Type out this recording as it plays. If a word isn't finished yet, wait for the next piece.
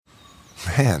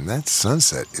Man, that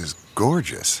sunset is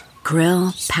gorgeous.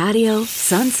 Grill, patio,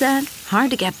 sunset.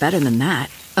 Hard to get better than that.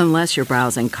 Unless you're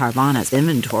browsing Carvana's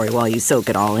inventory while you soak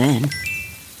it all in.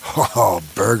 Oh,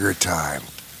 burger time.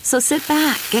 So sit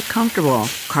back, get comfortable.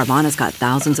 Carvana's got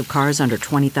thousands of cars under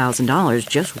 $20,000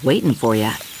 just waiting for you.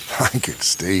 I could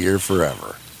stay here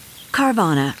forever.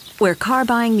 Carvana, where car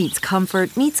buying meets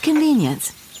comfort meets convenience.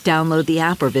 Download the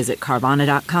app or visit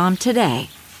Carvana.com today.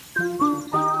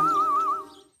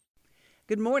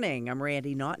 Good morning. I'm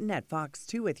Randy Naughton at Fox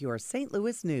 2 with your St.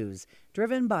 Louis news,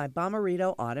 driven by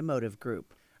Bommarito Automotive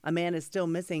Group. A man is still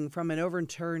missing from an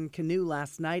overturned canoe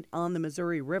last night on the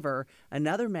Missouri River.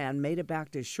 Another man made it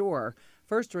back to shore.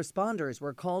 First responders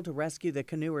were called to rescue the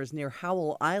canoers near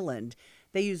Howell Island.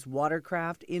 They used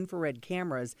watercraft, infrared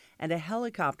cameras, and a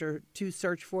helicopter to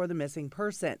search for the missing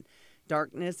person.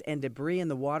 Darkness and debris in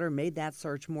the water made that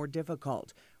search more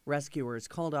difficult. Rescuers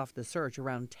called off the search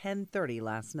around 10:30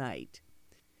 last night.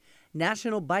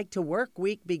 National Bike to Work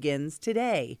Week begins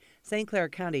today. St. Clair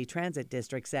County Transit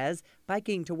District says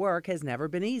biking to work has never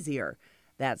been easier.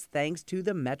 That's thanks to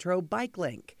the Metro Bike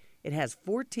Link. It has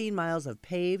 14 miles of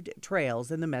paved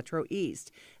trails in the Metro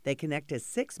East. They connect to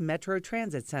 6 Metro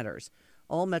Transit centers.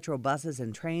 All Metro buses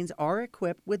and trains are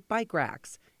equipped with bike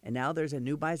racks. And now there's a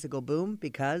new bicycle boom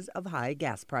because of high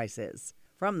gas prices.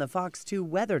 From the Fox 2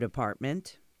 Weather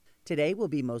Department, today will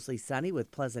be mostly sunny with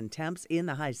pleasant temps in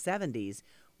the high 70s.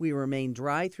 We remain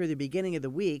dry through the beginning of the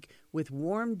week with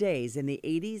warm days in the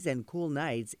 80s and cool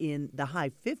nights in the high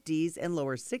 50s and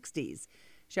lower 60s.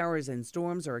 Showers and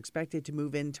storms are expected to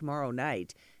move in tomorrow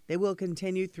night. They will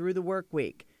continue through the work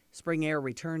week. Spring air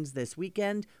returns this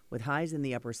weekend with highs in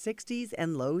the upper 60s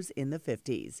and lows in the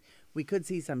 50s. We could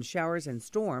see some showers and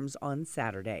storms on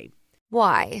Saturday.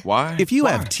 Why? If you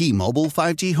have T-Mobile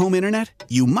 5G home internet,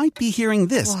 you might be hearing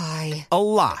this Why? a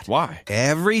lot. Why?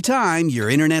 Every time your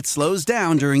internet slows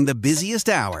down during the busiest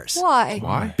hours.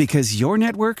 Why? Because your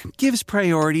network gives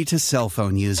priority to cell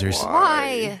phone users.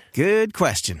 Why? Good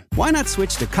question. Why not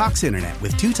switch to Cox Internet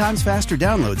with 2 times faster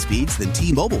download speeds than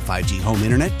T-Mobile 5G home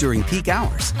internet during peak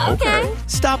hours? Okay.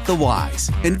 Stop the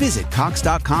whys and visit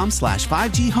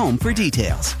cox.com/5G home for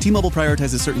details. T-Mobile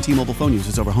prioritizes certain T-Mobile phone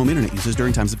users over home internet users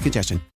during times of congestion.